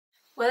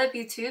What up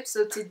YouTube?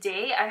 So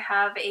today I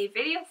have a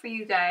video for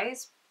you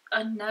guys,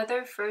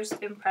 another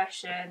first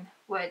impression,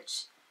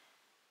 which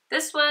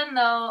this one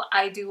though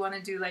I do want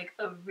to do like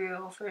a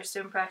real first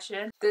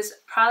impression. This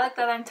product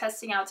that I'm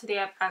testing out today,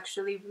 I've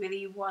actually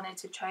really wanted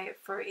to try it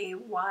for a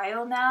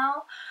while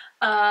now,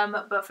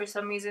 but for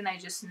some reason I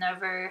just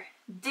never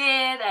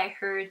did. I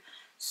heard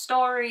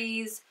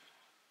stories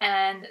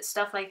and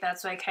stuff like that,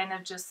 so I kind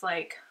of just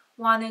like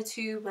wanted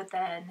to, but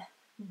then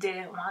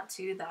didn't want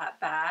to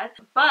that bad.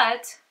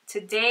 But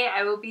today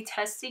I will be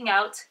testing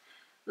out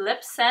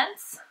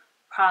LipSense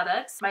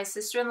products. My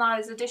sister-in-law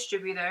is a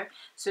distributor,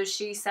 so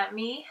she sent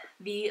me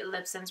the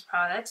LipSense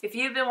products. If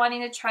you've been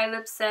wanting to try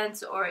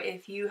LipSense, or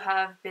if you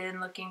have been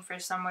looking for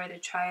somewhere to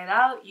try it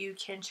out, you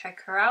can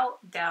check her out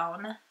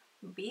down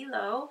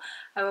below.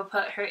 I will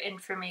put her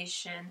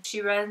information.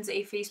 She runs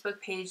a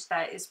Facebook page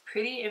that is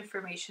pretty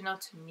informational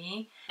to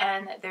me,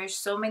 and there's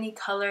so many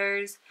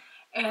colors,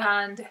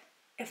 and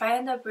if I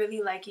end up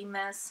really liking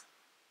this,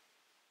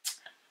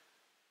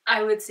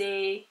 I would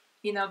say,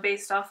 you know,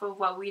 based off of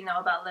what we know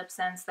about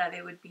LipSense, that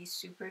it would be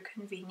super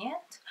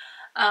convenient.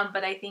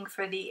 But I think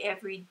for the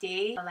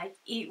everyday, like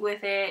eat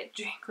with it,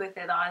 drink with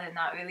it on, and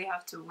not really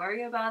have to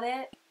worry about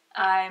it,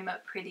 I'm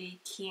pretty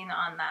keen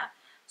on that.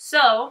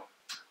 So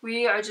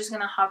we are just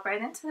gonna hop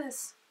right into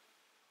this.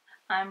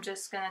 I'm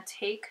just gonna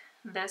take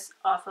this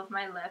off of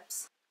my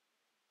lips.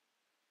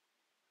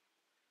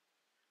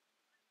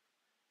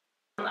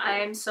 I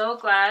am so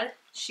glad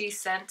she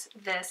sent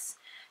this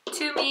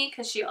to me,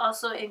 because she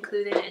also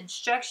included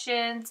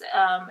instructions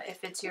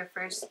if it's your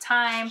first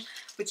time,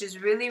 which is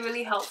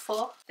really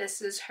helpful.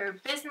 This is her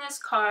business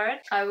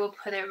card. I will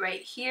put it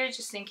right here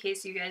just in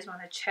case you guys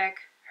want to check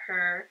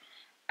her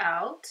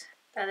out.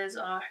 That is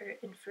all her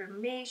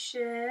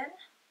information.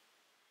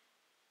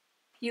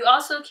 You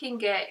also can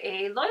get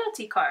a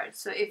loyalty card.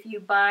 So if you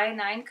buy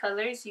 9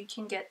 colors, you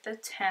can get the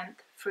 10th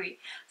free.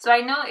 So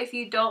I know if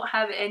you don't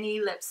have any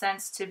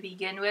LipSense to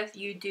begin with,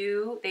 they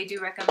do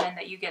recommend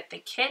that you get the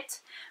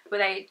kit,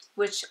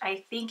 which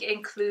I think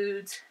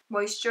includes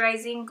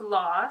moisturizing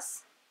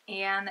gloss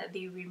and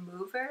the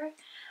remover,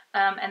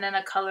 and then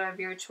a color of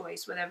your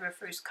choice, whatever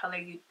first color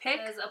you pick.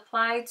 It says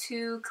apply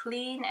to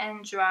clean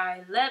and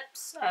dry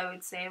lips. I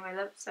would say my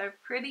lips are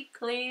pretty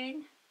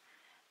clean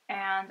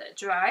and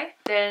dry.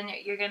 Then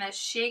you're gonna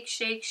shake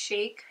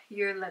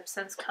your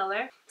LipSense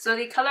color. So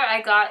the color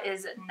I got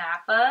is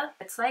Napa.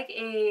 It's like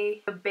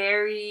a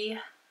berry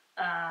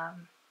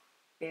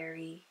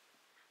berry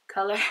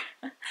color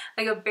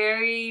like a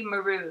berry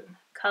maroon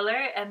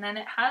color, and then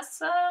it has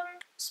some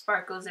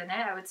sparkles in it.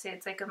 I would say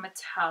it's like a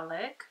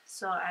metallic.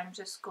 So I'm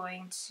just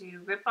going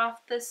to rip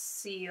off the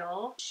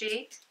seal,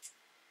 shake,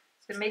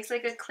 so it makes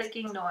like a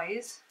clicking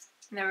noise.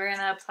 And then we're going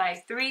to apply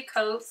 3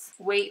 coats,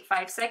 wait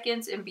 5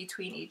 seconds in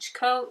between each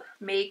coat,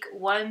 make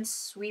one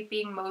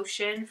sweeping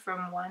motion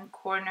from one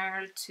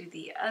corner to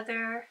the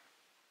other.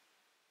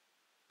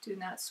 Do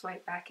not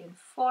swipe back and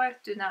forth.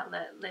 Do not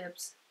let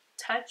lips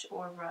touch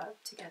or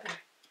rub together.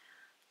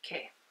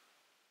 Okay,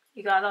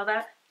 you got all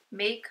that?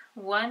 Make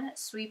one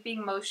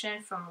sweeping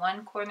motion from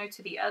one corner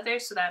to the other.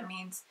 So that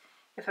means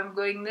if I'm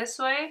going this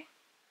way,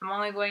 I'm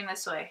only going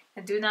this way.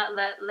 And do not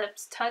let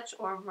lips touch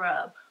or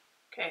rub.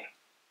 Okay.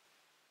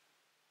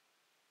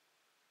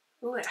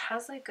 Ooh, it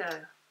has like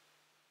an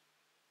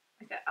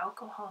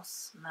alcohol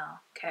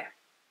smell. Okay,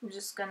 I'm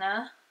just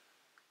gonna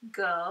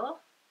go.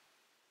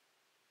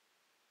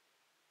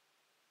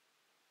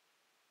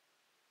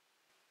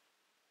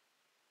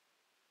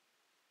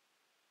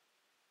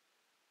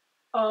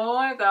 Oh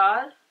my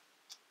god,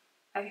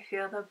 I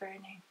feel the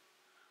burning.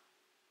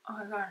 Oh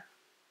my god.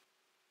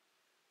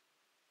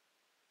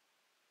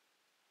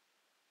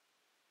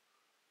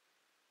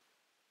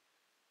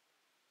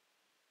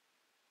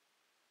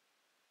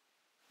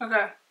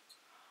 Okay.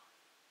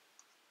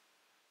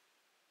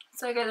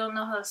 It's like I don't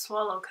know how to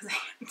swallow because I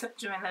can't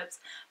touch my lips.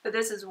 But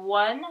this is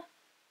one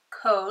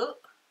coat,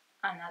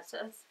 and that's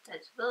just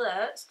touch the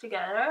lips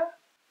together.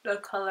 The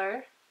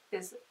color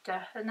is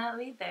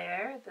definitely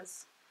there.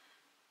 This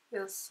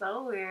feels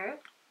so weird.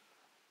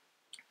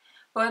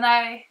 When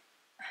I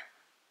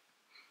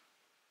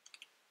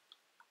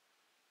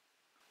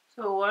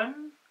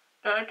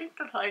I think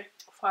that's like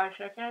 5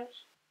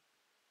 seconds.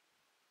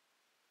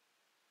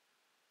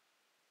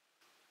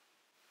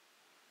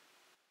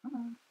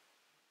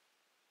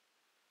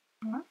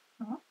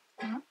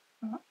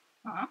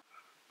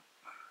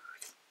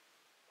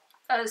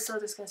 That is so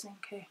disgusting.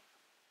 Okay.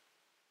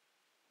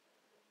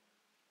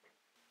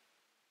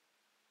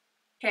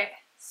 Okay,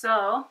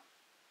 so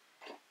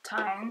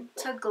time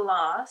to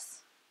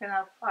gloss. We're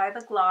gonna apply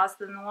the gloss,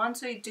 then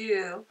once we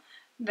do,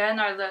 then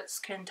our lips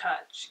can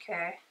touch.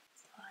 Okay,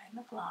 apply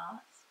the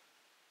gloss.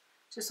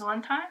 Just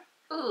one time?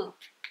 Ooh.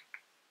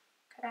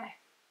 Okay.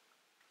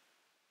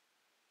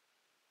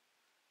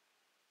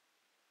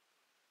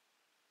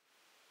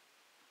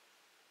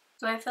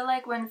 So I feel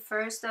like when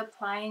first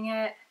applying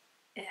it,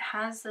 it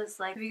has this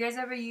like, have you guys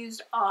ever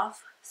used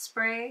off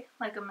spray,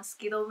 like a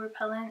mosquito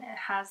repellent? It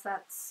has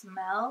that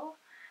smell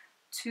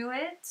to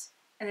it,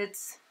 and it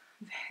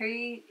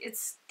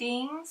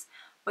stings,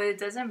 but it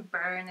doesn't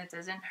burn, it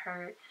doesn't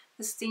hurt.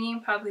 The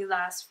stinging probably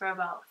lasts for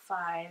about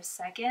 5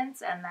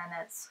 seconds and then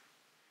it's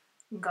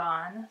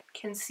gone.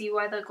 Can see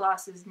why the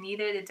gloss is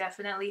needed. It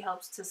definitely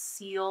helps to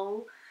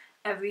seal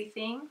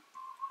everything,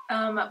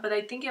 but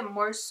I think it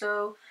more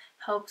so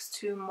helps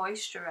to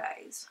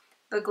moisturize.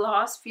 The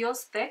gloss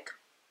feels thick,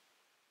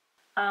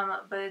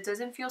 but it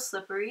doesn't feel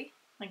slippery.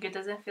 Like, it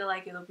doesn't feel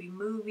like it'll be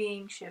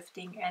moving,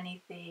 shifting,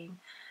 anything.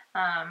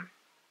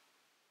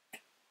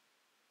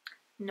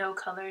 No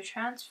color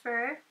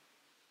transfer,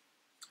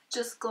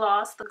 just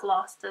gloss. The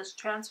gloss does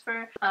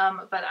transfer,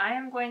 but I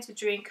am going to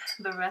drink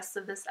the rest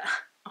of this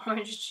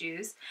orange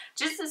juice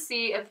just to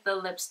see if the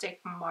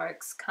lipstick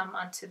marks come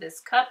onto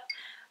this cup.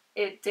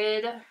 It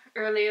did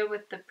earlier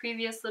with the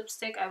previous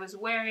lipstick I was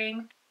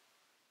wearing.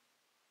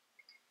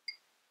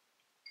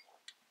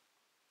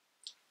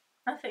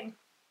 Nothing.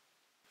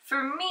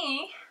 For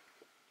me,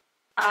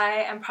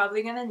 I am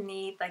probably gonna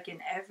need like an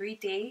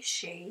everyday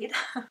shade.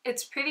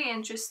 It's pretty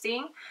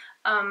interesting.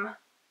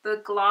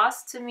 The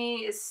gloss to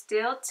me is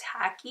still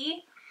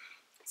tacky.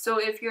 So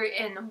if you're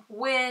in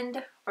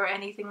wind or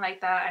anything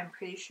like that, I'm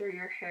pretty sure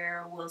your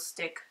hair will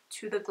stick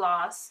to the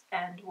gloss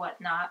and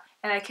whatnot.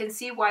 And I can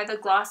see why the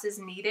gloss is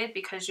needed,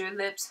 because your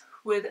lips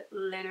would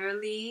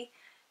literally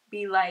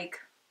be like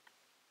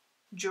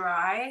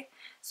dry.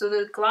 So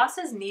the gloss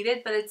is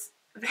needed, but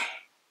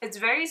it's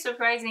very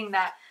surprising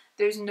that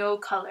there's no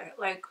color.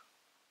 Like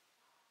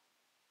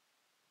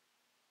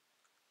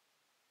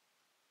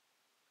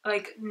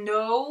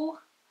no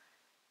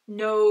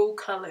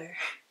color.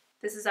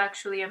 This is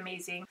actually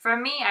amazing. For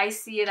me, I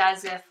see it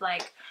as if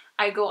like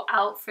I go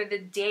out for the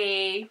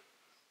day,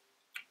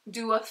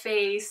 do a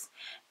face,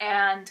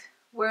 and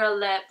wear a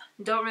lip.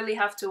 Don't really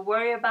have to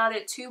worry about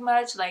it too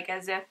much, like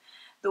as if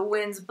the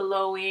wind's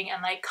blowing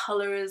and like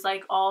color is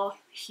like all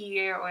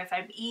here, or if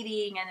I'm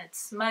eating and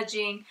it's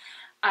smudging,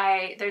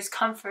 there's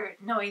comfort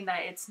knowing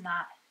that it's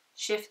not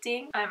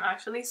shifting. I'm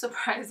actually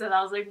surprised that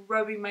I was like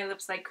rubbing my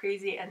lips like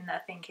crazy and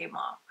nothing came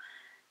off.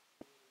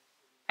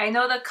 I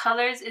know the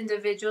colors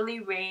individually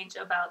range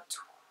about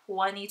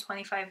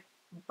 $20-25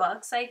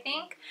 I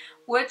think,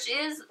 which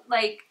is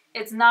like,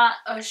 it's not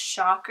a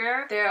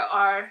shocker. There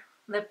are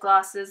lip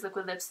glosses,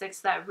 liquid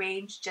lipsticks that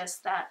range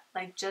just that,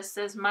 like just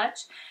as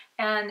much,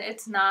 and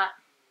it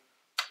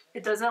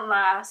doesn't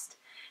last.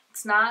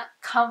 It's not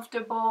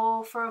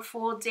comfortable for a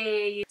full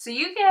day. So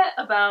you get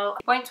about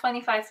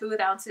 0.25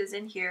 fluid ounces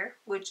in here,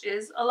 which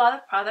is a lot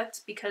of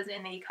product, because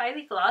in a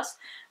Kylie gloss,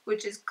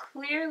 which is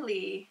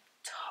clearly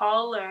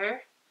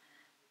taller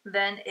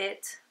than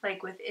it,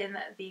 like within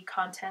the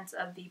contents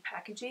of the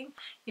packaging,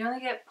 you only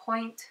get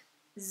 0.09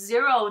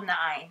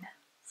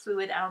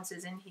 fluid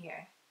ounces in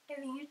here.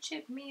 Can you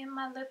chip me in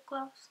my lip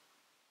gloss?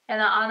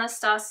 And an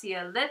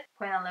Anastasia lip,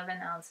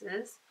 0.11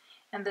 ounces,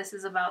 and this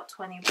is about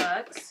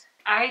 $20.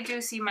 I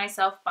do see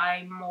myself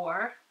buying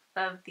more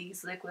of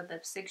these liquid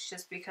lipsticks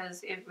just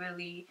because it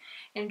really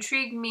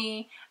intrigued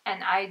me,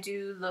 and I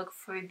do look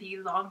for the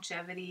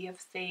longevity of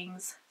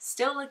things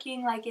still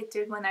looking like it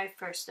did when I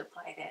first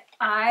applied it.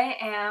 I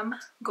am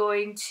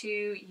going to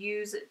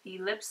use the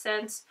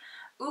LipSense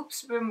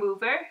Oops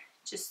Remover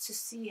just to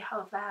see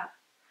how that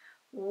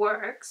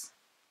works.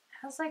 It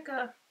has like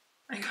a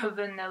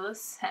vanilla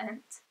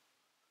scent.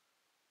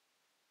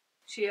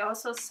 She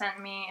also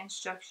sent me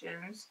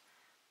instructions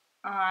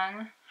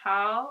on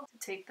how to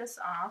take this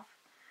off.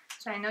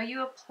 So I know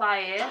you apply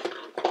it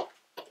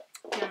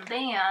and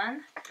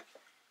then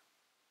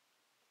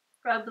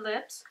rub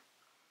lips,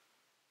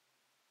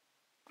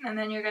 and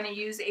then you're going to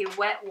use a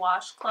wet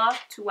washcloth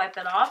to wipe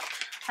it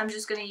off. I'm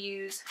just going to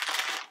use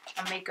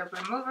a makeup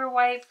remover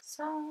wipe.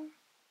 So,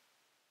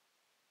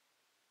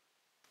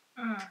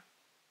 oh,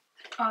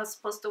 I was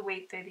supposed to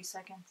wait 30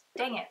 seconds.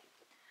 Dang it.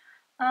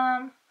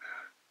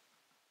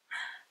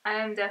 I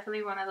am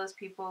definitely one of those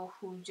people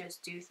who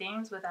just do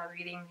things without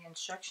reading the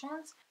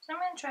instructions. So I'm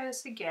going to try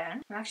this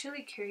again. I'm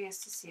actually curious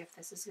to see if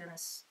this is going to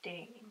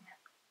stain.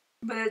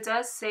 But it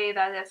does say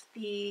that if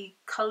the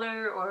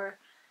color or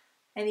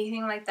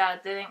anything like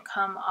that didn't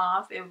come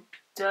off, it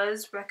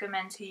does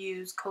recommend to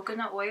use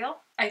coconut oil.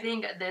 I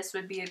think this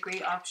would be a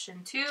great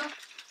option too.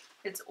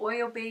 It's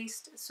oil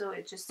based, so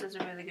it just does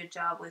a really good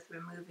job with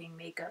removing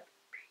makeup,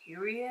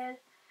 period.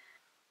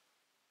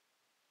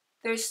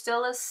 There's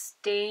still a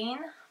stain,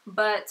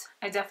 but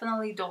I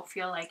definitely don't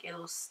feel like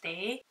it'll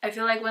stay. I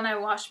feel like when I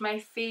wash my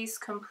face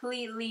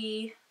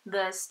completely,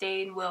 the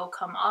stain will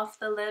come off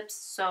the lips,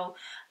 so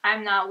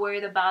I'm not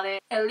worried about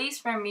it. At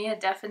least for me, it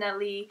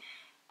definitely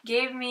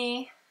gave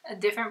me a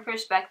different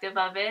perspective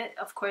of it.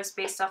 Of course,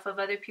 based off of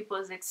other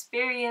people's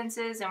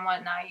experiences and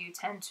whatnot, you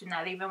tend to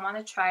not even want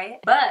to try it,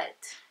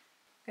 but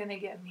gonna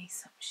get me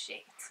some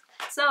shades.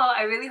 So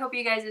I really hope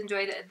you guys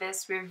enjoyed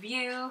this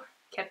review.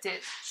 Kept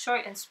it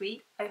short and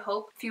sweet, I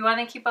hope. If you want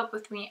to keep up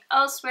with me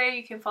elsewhere,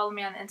 you can follow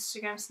me on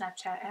Instagram,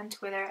 Snapchat, and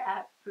Twitter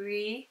at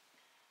Bryyykayyy.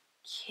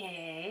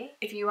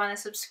 If you want to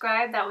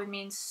subscribe, that would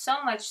mean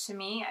so much to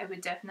me. I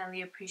would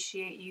definitely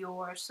appreciate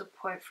your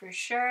support for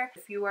sure.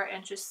 If you are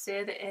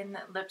interested in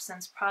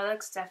LipSense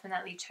products,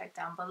 definitely check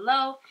down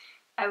below.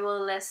 I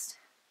will list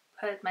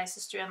put my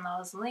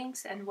sister-in-law's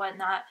links and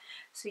whatnot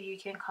so you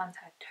can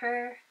contact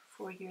her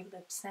for your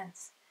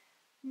LipSense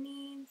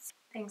needs.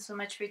 Thanks so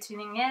much for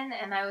tuning in,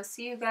 and I will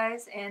see you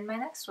guys in my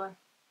next one.